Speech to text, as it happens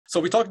So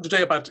we're talking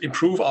today about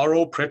improve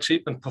RO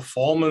pre-treatment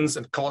performance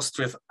and cost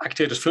with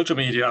activated filter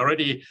media.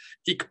 Already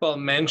Iqbal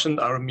mentioned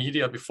our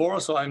media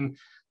before, so I'm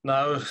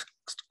now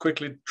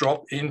quickly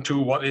drop into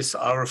what is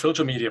our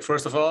filter media.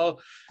 First of all,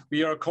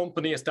 we are a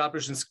company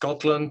established in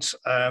Scotland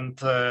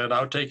and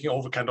now taking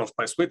over kind of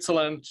by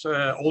Switzerland.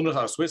 Owners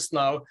are Swiss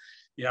now.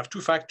 We have two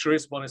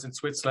factories, one is in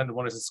Switzerland and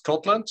one is in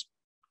Scotland.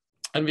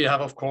 And we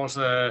have, of course,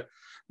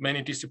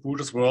 many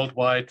distributors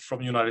worldwide from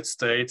the United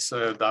States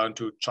down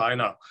to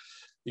China,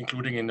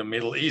 including in the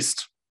Middle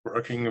East,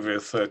 working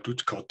with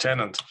Dutco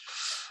Tenant.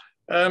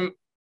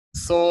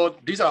 So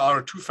these are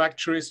our two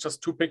factories,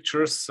 just two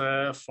pictures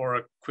for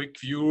a quick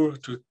view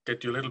to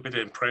get you a little bit of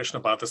impression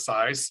about the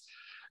size.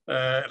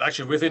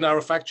 Actually, within our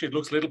factory, it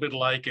looks a little bit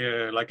like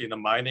in a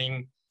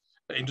mining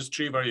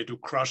industry where you do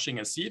crushing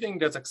and sieving.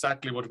 That's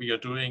exactly what we are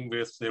doing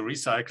with the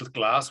recycled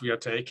glass we are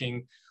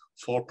taking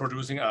for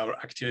producing our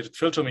activated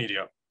filter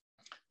media.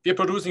 We are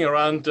producing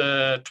around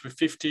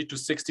 50 to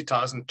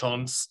 60,000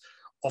 tons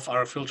of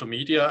our filter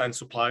media and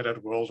supply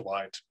that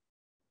worldwide.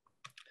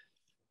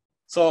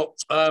 So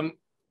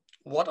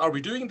what are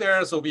we doing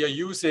there? So we are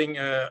using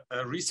a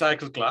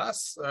recycled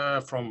glass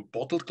from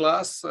bottled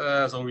glass.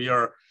 So we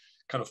are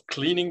kind of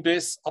cleaning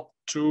this up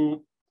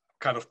to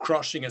kind of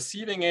crushing and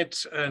sieving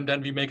it. And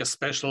then we make a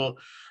special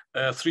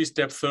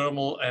three-step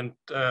thermal and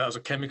as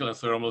a chemical and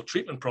thermal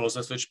treatment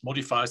process, which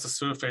modifies the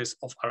surface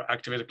of our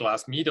activated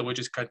glass media, which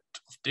is kind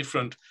of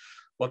different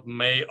what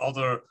may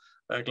other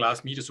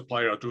glass media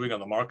supplier are doing on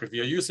the market.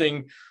 We are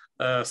using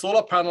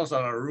solar panels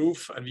on our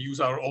roof, and we use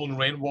our own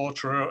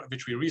rainwater,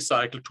 which we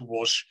recycle to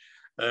wash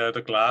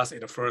the glass in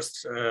the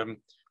first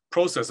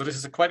process. So this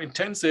is a quite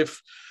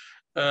intensive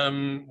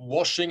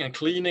washing and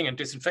cleaning and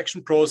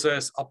disinfection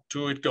process up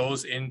to it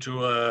goes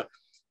into a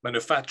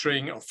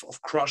manufacturing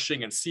of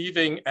crushing and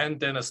sieving, and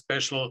then a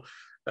special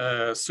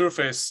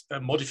surface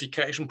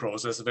modification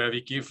process where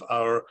we give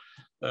our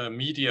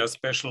media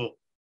special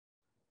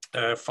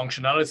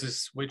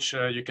functionalities, which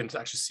you can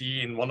actually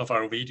see in one of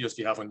our videos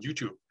we have on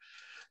YouTube.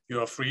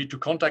 You are free to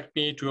contact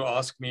me to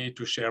ask me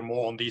to share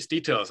more on these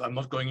details. I'm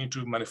not going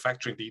into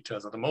manufacturing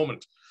details at the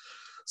moment.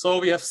 So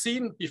we have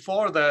seen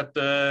before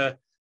that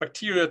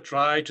bacteria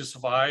try to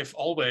survive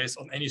always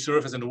on any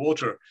surface in the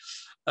water,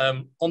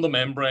 on the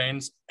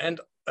membranes and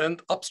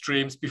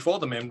upstreams before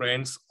the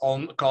membranes,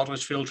 on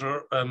cartilage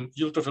filter,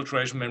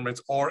 ultrafiltration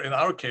membranes, or in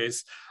our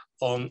case,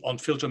 on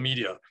filter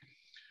media.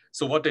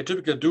 So what they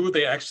typically do,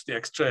 they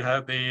attach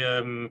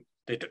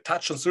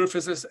on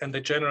surfaces and they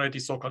generate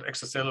these so-called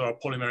extracellular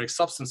polymeric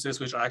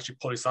substances, which are actually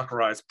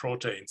polysaccharides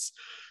proteins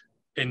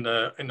in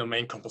the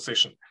main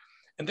composition.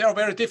 And they are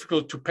very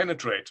difficult to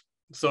penetrate.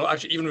 So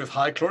actually, even with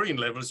high chlorine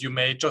levels, you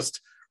may just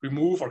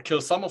remove or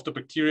kill some of the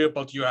bacteria,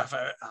 but you have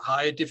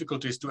high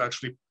difficulties to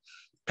actually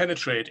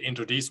penetrate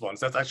into these ones.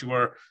 That's actually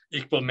where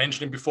Iqbal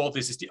mentioned before,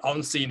 this is the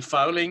unseen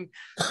fouling,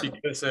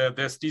 because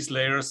these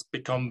layers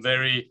become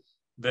very,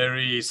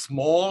 very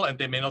small and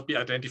they may not be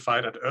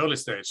identified at early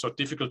stage, so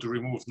difficult to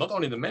remove, not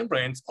only the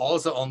membranes,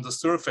 also on the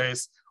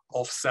surface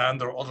of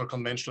sand or other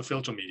conventional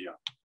filter media.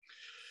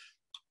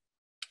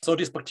 So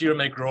this bacteria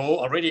may grow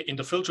already in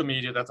the filter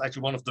media. That's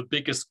actually one of the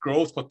biggest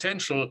growth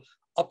potential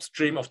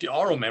upstream of the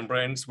RO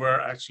membranes, where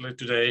actually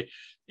today,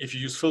 if you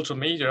use filter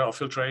media or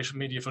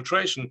media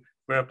filtration,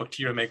 where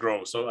bacteria may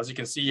grow. So as you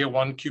can see here,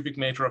 1 cubic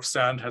meter of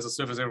sand has a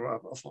surface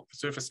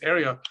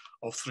area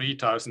of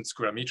 3,000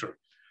 square meters.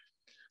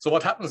 So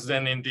what happens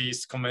then in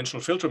these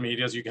conventional filter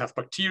media is you have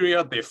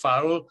bacteria, they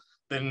foul,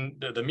 then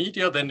the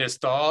media, then they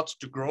start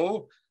to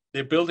grow,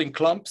 they're building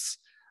clumps,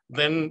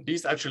 then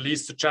these actually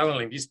leads to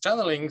channeling. These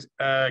channelings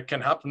can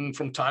happen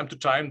from time to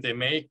time. They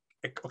may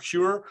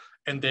occur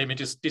and they may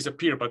just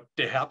disappear, but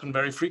they happen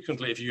very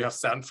frequently if you have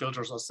sand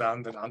filters or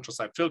sand and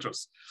anthracite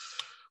filters.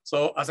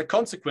 So as a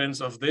consequence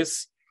of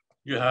this,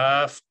 you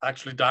have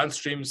actually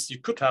downstreams, you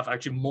could have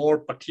actually more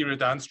bacteria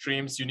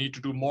downstreams. You need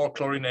to do more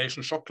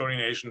chlorination, shock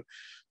chlorination,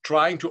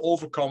 trying to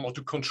overcome or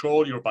to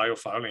control your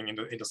biofouling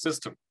in the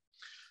system.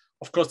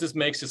 Of course, this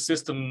makes the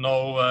system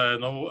no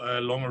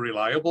longer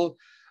reliable.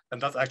 And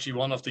that's actually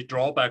one of the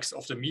drawbacks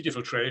of the media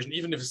filtration.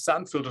 Even if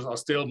sand filters are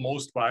still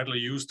most widely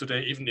used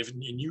today, even if in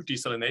new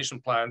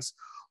desalination plants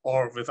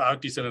or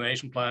without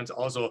desalination plants,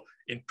 also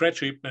in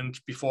pre-treatment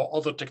before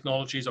other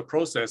technologies or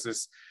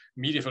processes,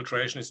 media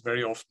filtration is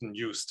very often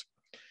used.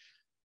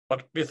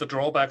 But with the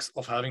drawbacks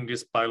of having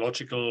this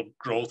biological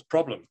growth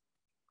problem,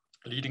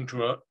 leading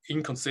to an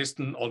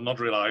inconsistent or not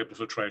reliable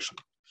filtration.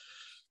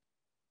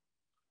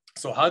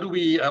 So how do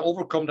we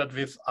overcome that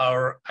with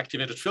our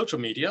activated filter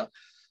media?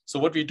 So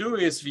what we do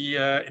is we,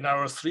 in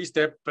our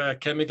three-step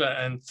chemical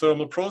and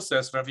thermal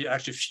process, where we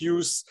actually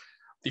fuse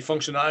the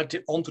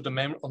functionality onto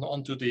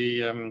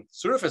the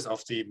surface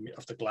of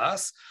the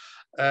glass.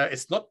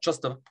 It's not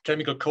just a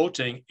chemical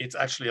coating; it's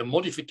actually a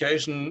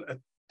modification,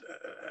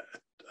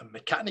 a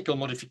mechanical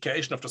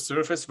modification of the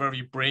surface, where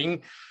we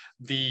bring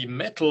the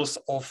metals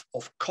of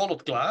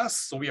colored glass.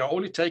 So we are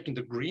only taking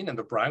the green and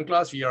the brown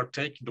glass. We are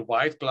taking the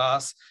white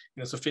glass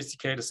in a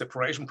sophisticated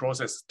separation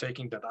process,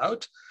 taking that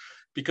out.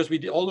 because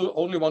we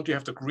only want to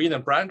have the green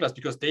and brown glass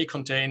because they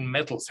contain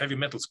metals, heavy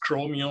metals,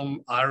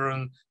 chromium,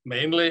 iron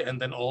mainly,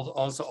 and then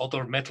also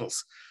other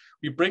metals.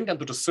 We bring them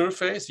to the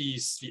surface,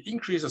 we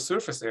increase the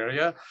surface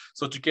area.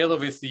 So together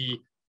with the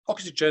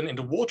oxygen in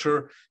the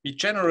water, we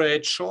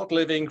generate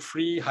short-living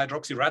free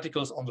hydroxy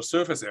radicals on the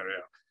surface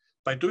area.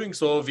 By doing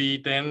so,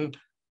 we then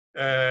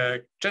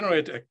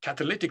generate a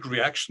catalytic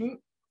reaction,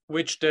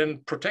 which then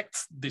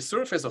protects the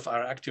surface of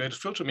our activated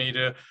filter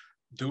media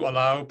to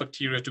allow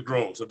bacteria to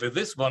grow. So with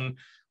this one,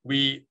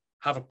 we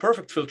have a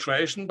perfect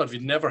filtration, but we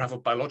never have a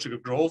biological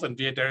growth, and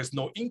there is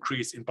no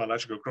increase in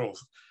biological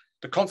growth.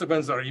 The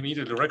consequences are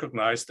immediately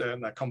recognized,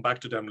 and I come back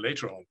to them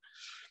later on.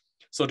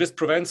 So this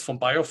prevents from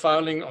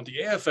biofouling on the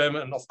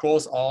AFM, and of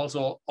course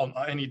also on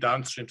any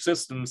downstream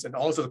systems, and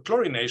also the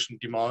chlorination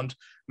demand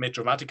may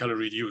dramatically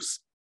reduce.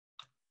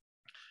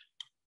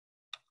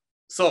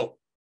 So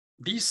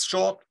these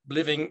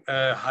short-living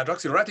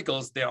hydroxy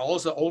radicals, they're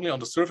also only on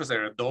the surface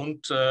area.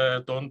 Don't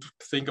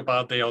think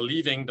about they are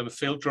leaving the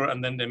filter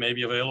and then they may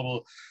be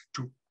available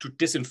to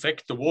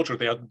disinfect the water.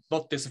 They are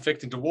not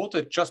disinfecting the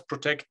water, just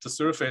protect the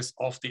surface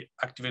of the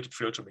activated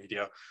filter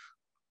media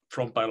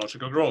from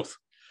biological growth.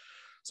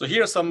 So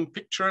here are some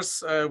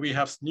pictures. We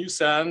have new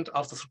sand.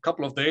 After a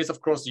couple of days,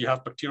 of course, you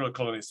have bacterial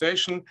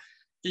colonization.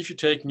 If you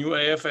take new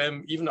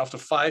AFM, even after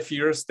 5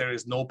 years, there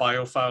is no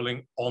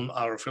biofouling on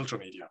our filter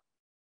media.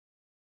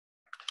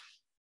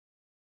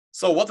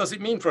 So what does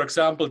it mean? For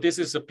example, this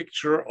is a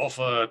picture of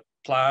a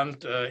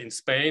plant in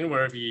Spain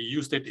where we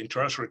used it in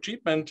tertiary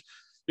treatment.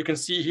 You can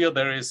see here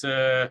there is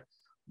the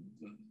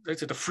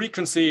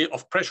frequency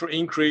of pressure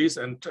increase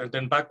and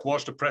then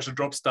backwash, the pressure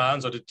drops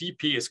down. So the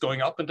DP is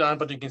going up and down,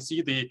 but you can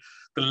see the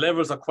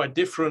levels are quite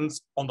different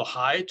on the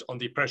height, on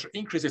the pressure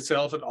increase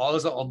itself, and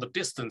also on the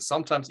distance.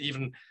 Sometimes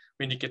even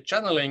when you get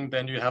channeling,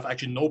 then you have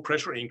actually no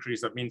pressure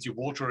increase. That means your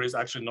water is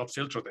actually not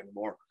filtered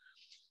anymore.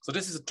 So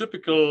this is a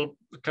typical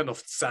kind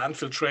of sand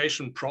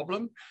filtration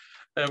problem,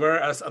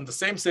 whereas on the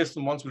same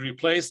system, once we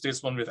replace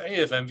this one with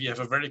AFM, we have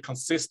a very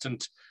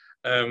consistent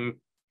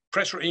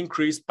pressure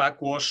increase,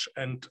 backwash,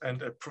 and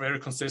a very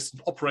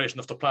consistent operation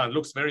of the plant. It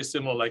looks very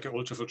similar like an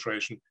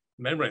ultrafiltration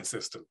membrane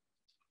system.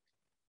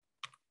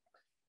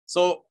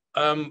 So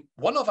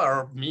one of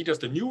our medias,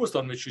 the newest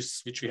one,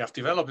 which we have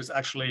developed, is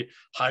actually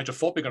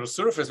hydrophobic on the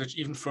surface, which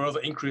even further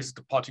increases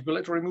the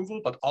particulate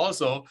removal, but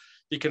also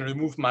you can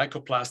remove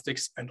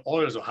microplastics and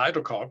oils or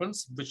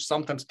hydrocarbons, which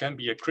sometimes can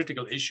be a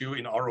critical issue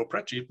in RO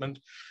pretreatment.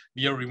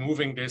 We are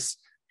removing this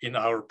in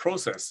our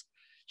process.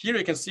 Here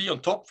you can see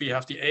on top, we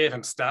have the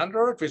AFM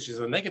standard, which is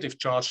a negative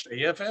charged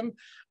AFM.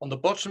 On the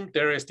bottom,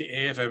 there is the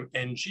AFM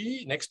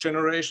NG, next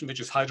generation, which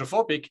is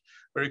hydrophobic,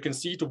 where you can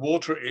see the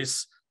water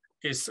is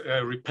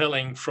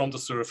repelling from the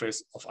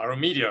surface of our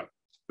media,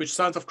 which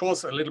sounds, of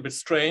course, a little bit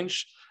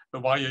strange.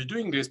 But why are you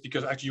doing this?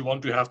 Because actually you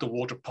want to have the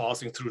water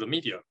passing through the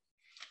media.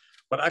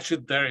 But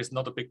actually there is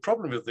not a big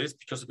problem with this,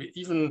 because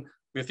even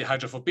with the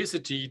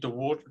hydrophobicity,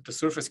 the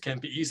surface can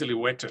be easily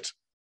wetted.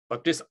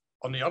 But this,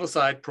 on the other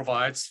side,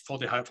 provides from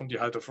the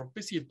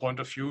hydrophobicity point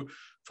of view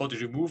for the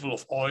removal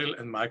of oil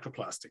and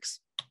microplastics.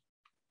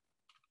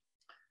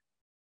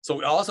 So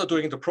we're also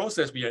doing the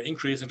process, we are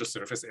increasing the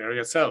surface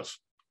area itself.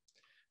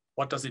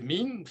 What does it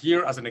mean?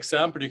 Here, as an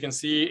example, you can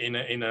see in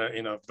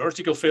a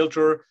vertical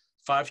filter,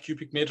 5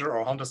 cubic meter or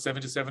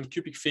 177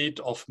 cubic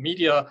feet of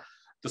media.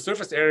 The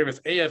surface area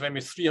with AFM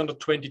is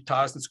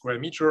 320,000 square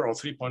meter or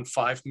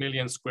 3.5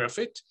 million square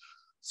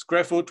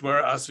foot,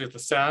 whereas with the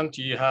sand,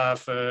 you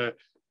have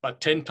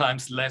about 10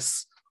 times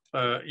less,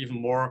 even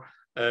more,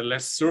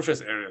 less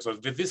surface area. So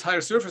with this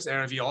higher surface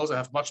area, we also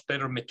have much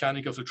better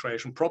mechanical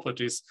filtration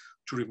properties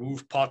to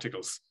remove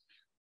particles.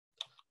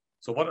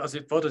 So what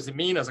does it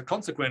mean as a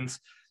consequence?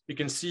 You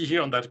can see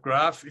here on that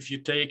graph, if you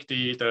take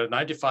the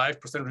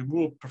 95%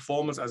 removal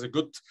performance as a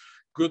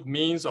good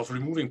means of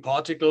removing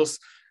particles,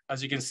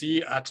 as you can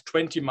see at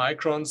 20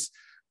 microns,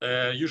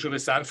 usually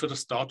sand filters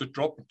start to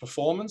drop in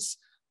performance,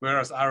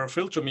 whereas our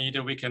filter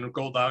media, we can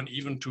go down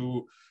even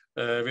to,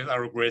 with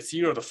our grade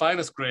 0, the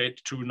finest grade,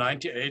 to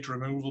 98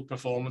 removal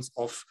performance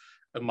of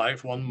 1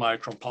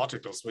 micron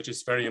particles, which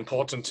is very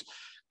important,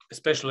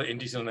 especially in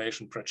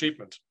desalination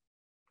pretreatment.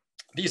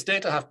 These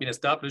data have been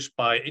established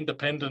by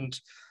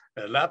independent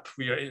lab.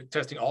 We are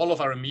testing all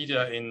of our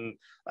media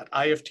at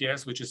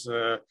IFTS, which is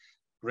a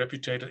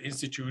reputed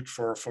institute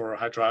for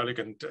hydraulic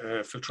and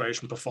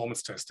filtration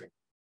performance testing.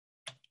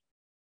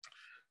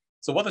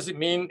 So what does it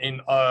mean in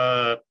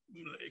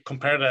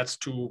compare that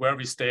to where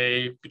we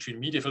stay between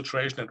media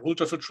filtration and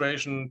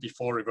ultrafiltration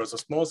before reverse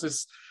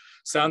osmosis?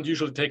 Sand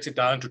usually takes it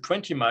down to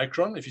 20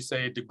 micron, if you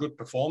say the good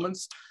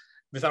performance.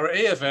 With our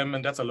AFM,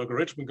 and that's a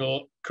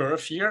logarithmical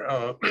curve here,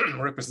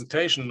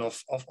 representation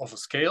of a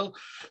scale,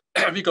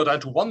 we go down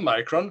to 1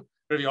 micron,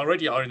 where we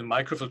already are in the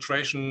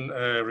microfiltration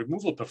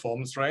removal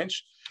performance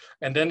range.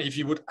 And then if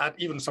you would add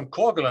even some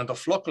coagulant or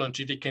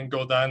flocculant, it can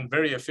go down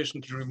very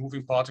efficiently,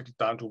 removing particles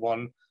down to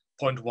 1.1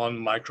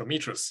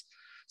 micrometers.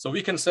 So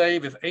we can say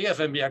with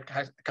AFM, we are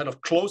kind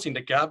of closing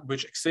the gap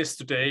which exists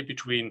today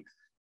between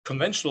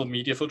conventional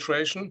media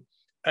filtration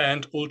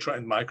and ultra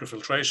and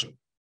microfiltration.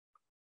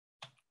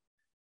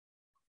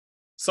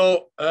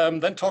 So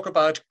then talk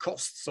about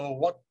costs. So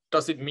what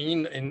does it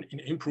mean in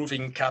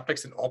improving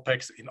CapEx and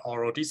OpEx in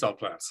RO desal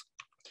plants?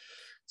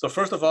 So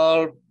first of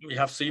all, we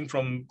have seen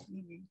from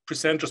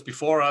presenters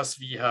before us,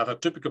 we have a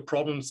typical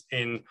problems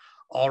in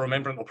RO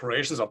membrane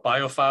operations or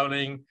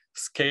biofouling,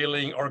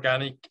 scaling,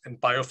 organic and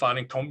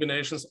biofouling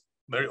combinations,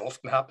 very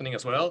often happening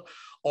as well.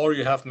 Or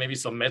you have maybe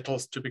some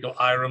metals, typical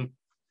iron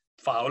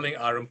fouling,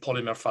 iron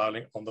polymer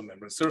fouling on the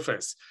membrane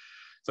surface.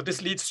 So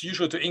this leads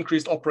usually to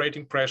increased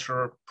operating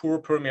pressure, poor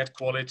permeate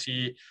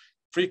quality,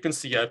 frequent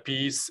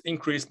CIPs,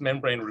 increased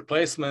membrane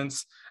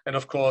replacements, and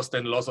of course,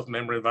 then loss of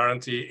membrane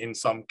warranty in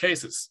some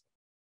cases.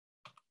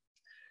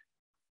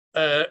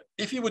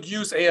 If you would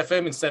use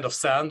AFM instead of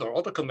sand or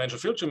other conventional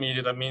filter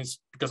media, that means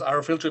because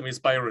our filter media is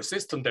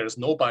bioresistant, there is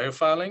no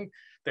biofouling,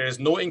 there is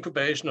no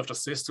incubation of the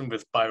system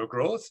with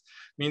biogrowth.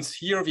 Means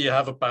here we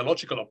have a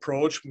biological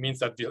approach, means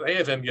that with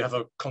AFM you have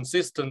a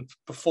consistent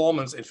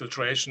performance in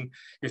filtration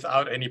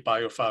without any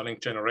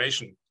biofouling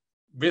generation,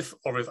 with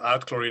or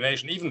without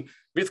chlorination. Even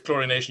with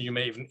chlorination, you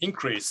may even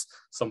increase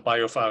some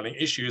biofouling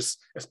issues,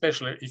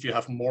 especially if you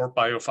have more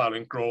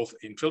biofouling growth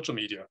in filter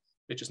media,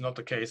 which is not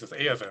the case with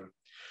AFM.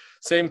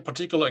 Same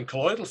particular in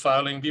colloidal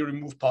fouling, we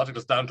remove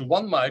particles down to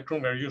 1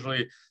 micron, where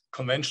usually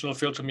conventional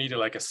filter media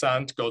like a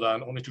sand go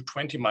down only to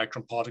 20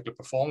 micron particle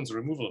performance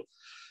removal.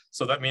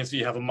 So that means we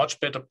have a much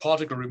better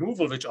particle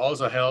removal, which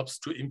also helps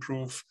to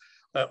improve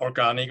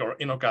organic or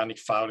inorganic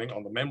fouling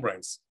on the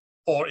membranes,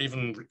 or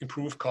even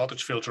improve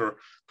cartridge filter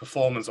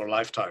performance or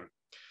lifetime.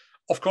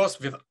 Of course,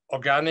 with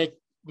organic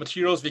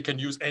materials, we can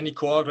use any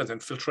coagulant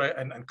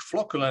and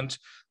flocculant,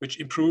 which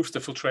improves the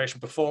filtration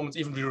performance.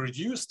 Even we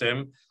reduce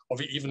them, or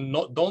we even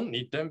don't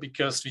need them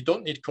because we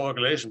don't need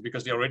coagulation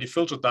because we already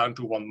filtered down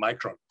to 1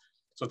 micron.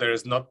 So there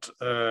is not,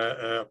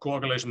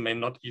 coagulation may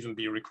not even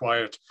be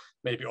required,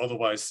 maybe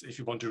otherwise if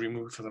you want to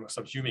remove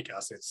some humic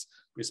acids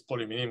with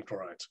polyaminium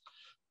chloride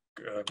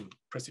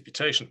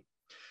precipitation.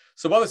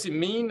 So what does it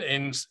mean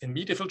in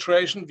media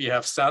filtration? We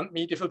have sand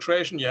media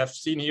filtration. You have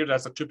seen here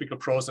that's a typical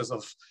process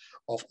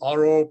of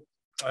RO.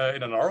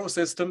 In an RO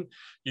system,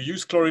 you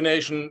use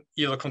chlorination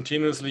either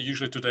continuously,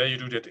 usually today you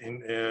do that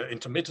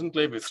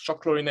intermittently with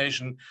shock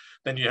chlorination.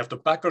 Then you have the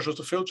backwash of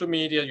the filter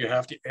media, you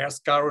have the air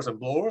scourers and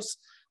blowers,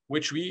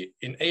 which we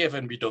in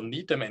AFM, we don't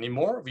need them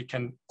anymore. We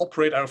can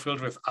operate our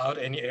filter without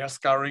any air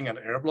scouring and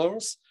air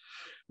blowers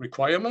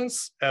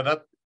requirements.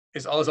 That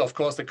is also, of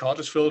course, the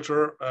cartridge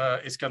filter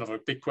is kind of a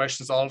big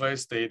question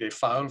always. They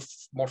foul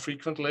more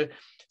frequently.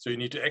 So you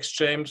need to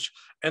exchange.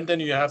 And then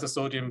you have the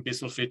sodium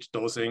bisulfite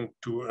dosing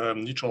to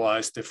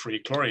neutralize the free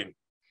chlorine.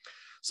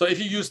 So if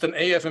you used an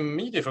AFM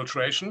media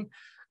filtration,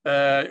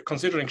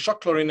 considering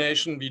shock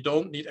chlorination, we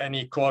don't need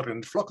any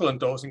coagulant flocculant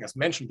dosing as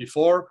mentioned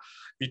before.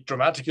 We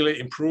dramatically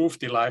improve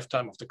the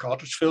lifetime of the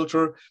cartridge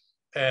filter.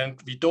 And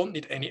we don't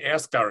need any air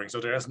scouring. So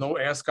there is no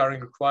air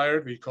scouring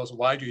required, because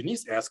why do you need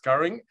air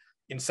scouring?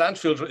 In sand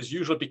filter is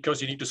usually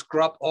because you need to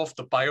scrub off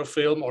the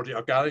biofilm or the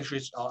organics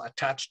which are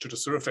attached to the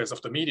surface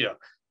of the media,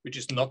 which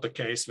is not the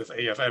case with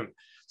AFM.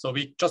 So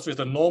we just with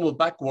a normal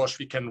backwash,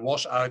 we can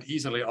wash out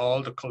easily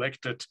all the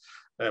collected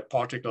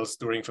particles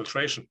during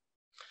filtration.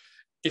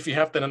 If you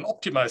have then an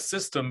optimized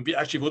system, we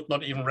actually would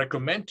not even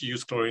recommend to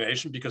use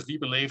chlorination, because we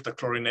believe that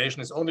chlorination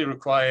is only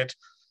required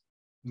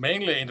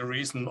mainly in the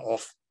reason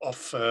of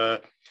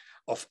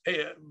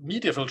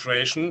media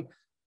filtration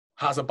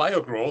has a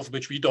biogrowth,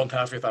 which we don't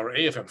have with our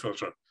AFM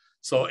filter.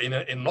 So in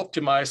an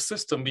optimized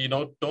system, we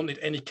don't need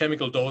any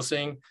chemical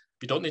dosing.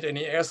 We don't need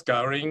any air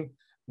scouring.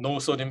 No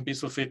sodium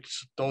bisulfite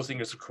dosing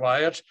is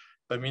required.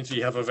 That means we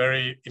have a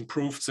very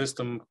improved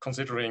system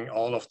considering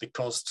all of the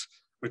cost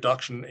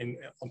reduction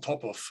on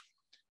top of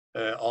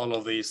all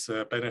of these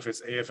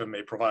benefits AFM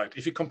may provide.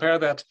 If you compare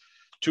that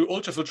to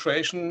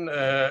ultrafiltration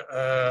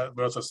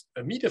versus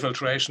media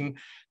filtration,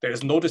 there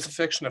is no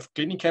disinfection of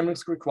cleaning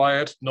chemicals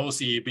required, no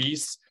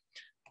CEBs.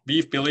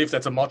 We believe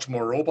that's a much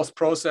more robust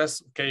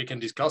process. Okay, you can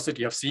discuss it.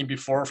 You have seen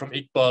before from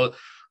Iqbal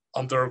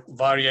under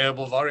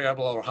variable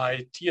or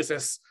high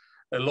TSS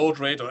load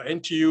rate or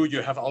NTU,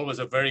 you have always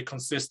a very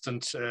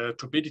consistent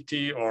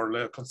turbidity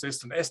or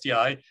consistent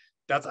SDI.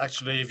 That's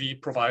actually we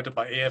provided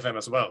by AFM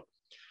as well.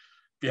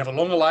 We have a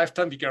longer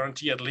lifetime. We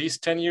guarantee at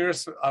least 10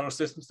 years. Our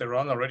systems, they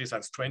run already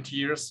since 20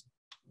 years.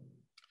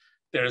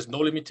 There is no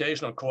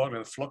limitation on coagulant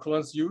and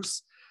flocculants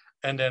use.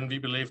 And then we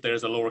believe there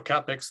is a lower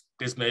capex.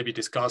 This may be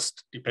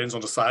discussed, depends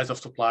on the size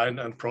of the plant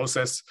and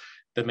process.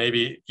 That may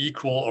be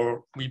equal,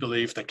 or we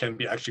believe that can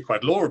be actually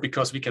quite lower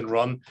because we can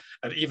run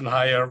at even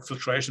higher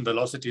filtration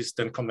velocities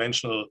than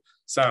conventional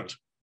sand.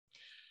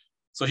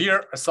 So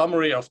here, a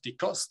summary of the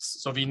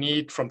costs. So we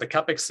need from the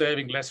capex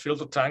saving less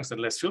filter tanks and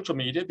less filter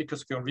media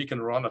because we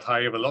can run at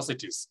higher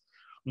velocities.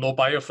 No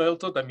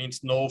biofilter, that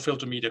means no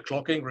filter media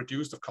clogging,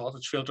 reduced of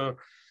cartridge filter.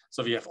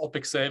 So we have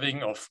OpEx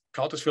saving of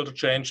cartridge filter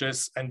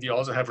changes, and we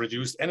also have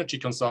reduced energy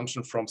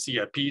consumption from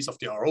CIPs of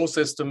the RO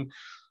system,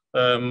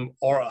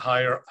 or a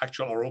higher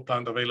actual RO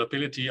plant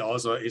availability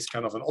also is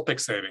kind of an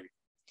OpEx saving.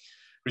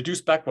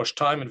 Reduced backwash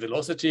time and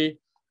velocity.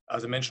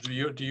 As I mentioned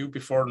to you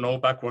before, no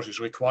backwash is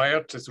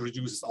required. This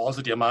reduces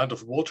also the amount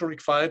of water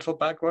required for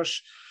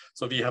backwash.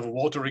 So we have a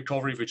water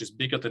recovery which is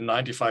bigger than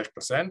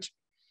 95%.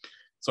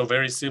 So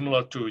very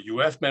similar to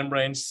UF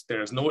membranes.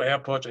 There is no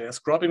air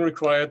scrubbing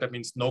required. That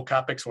means no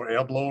capex for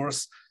air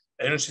blowers,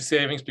 energy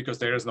savings because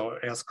there is no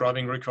air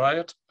scrubbing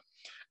required.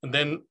 And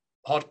then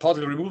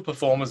particle removal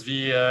performance,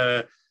 we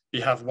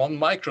have 1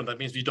 micron. That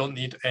means we don't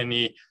need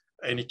any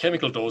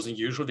chemical dosing.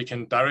 Usually we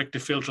can directly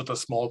filter the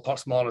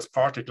smallest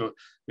particle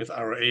with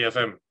our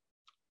AFM.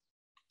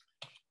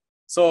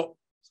 So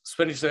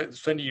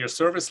 20-year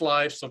service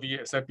life. So we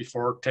said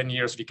before 10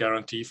 years we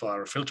guarantee for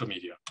our filter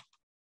media.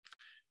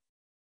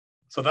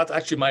 So that's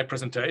actually my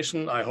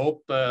presentation. I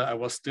hope I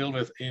was still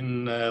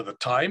within the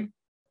time.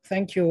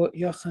 Thank you,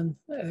 Jochen.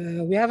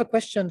 We have a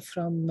question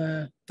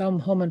from Tom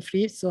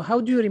Homan-Free. So how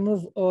do you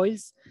remove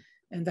oils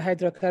and the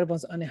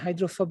hydrocarbons on a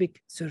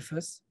hydrophobic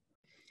surface?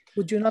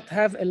 Would you not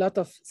have a lot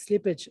of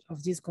slippage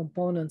of these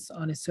components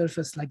on a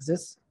surface like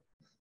this?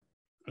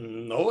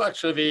 No,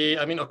 actually,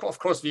 I mean, of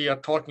course, we are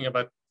talking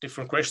about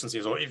different questions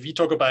here. So if we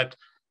talk about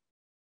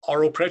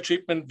RO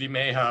pretreatment, we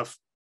may have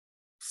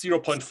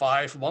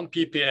 0.5, 1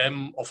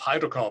 ppm of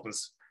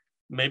hydrocarbons.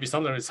 Maybe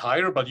sometimes it's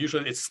higher, but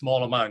usually it's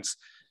small amounts.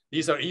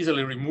 These are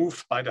easily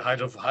removed by the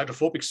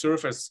hydrophobic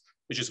surface,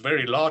 which is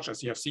very large,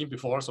 as you have seen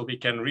before, so we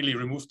can really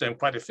remove them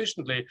quite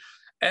efficiently.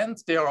 And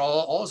they are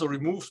also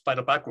removed by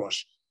the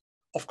backwash.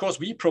 Of course,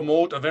 we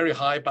promote a very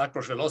high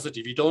backwash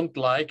velocity. We don't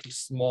like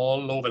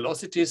small, low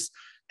velocities.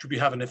 To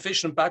have an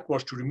efficient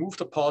backwash to remove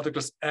the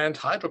particles and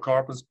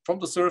hydrocarbons from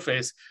the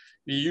surface,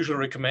 we usually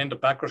recommend a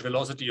backwash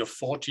velocity of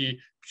 40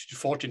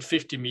 to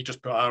 50 meters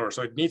per hour.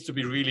 So it needs to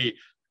be really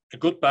a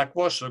good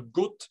backwash,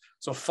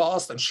 so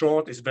fast and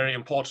short is very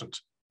important.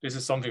 This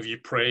is something we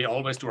pray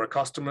always to our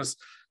customers.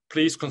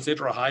 Please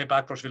consider a high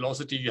backwash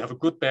velocity. You have a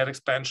good bed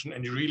expansion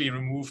and you really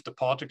remove the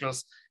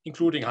particles,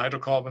 including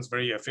hydrocarbons,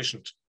 very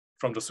efficient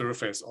from the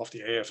surface of the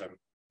AFM.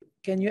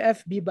 Can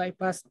UF be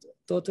bypassed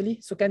totally?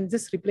 So can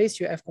this replace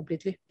UF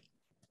completely?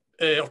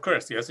 Of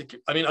course, yes.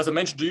 I mean, as I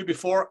mentioned to you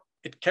before,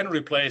 it can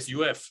replace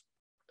UF.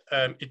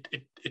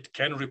 It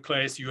can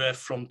replace UF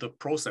from the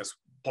process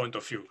point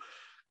of view.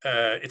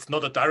 It's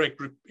not a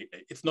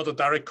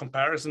direct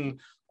comparison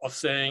of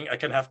saying I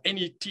can have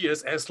any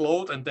TSS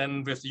load and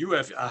then with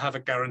UF I have a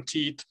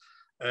guaranteed,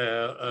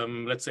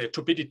 let's say,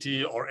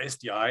 turbidity or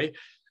SDI.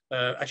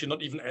 Actually,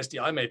 not even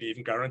SDI may be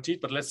even guaranteed,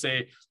 but let's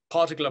say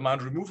particle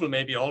amount removal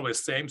may be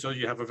always same, so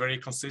you have a very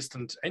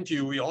consistent. And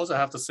we also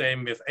have the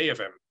same with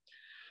AFM.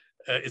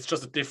 It's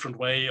just a different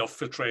way of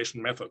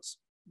filtration methods.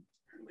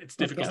 It's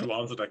difficult to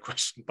answer that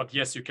question, but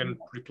yes, you can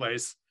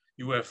replace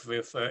UF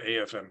with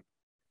AFM.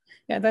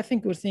 Yeah, and I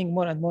think we're seeing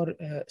more and more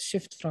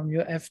shift from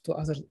UF to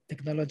other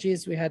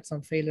technologies. We had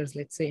some failures,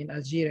 let's say in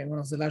Algeria, one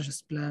of the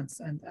largest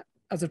plants, and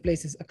other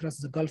places across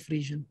the Gulf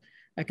region.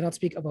 I cannot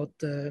speak about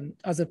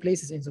other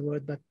places in the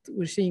world, but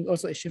we're seeing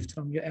also a shift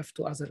from UF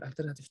to other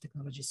alternative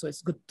technologies. So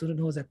it's good to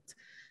know that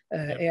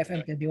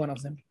AFM can be one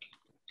of them.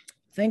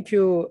 Thank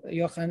you,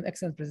 Jochen.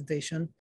 Excellent presentation.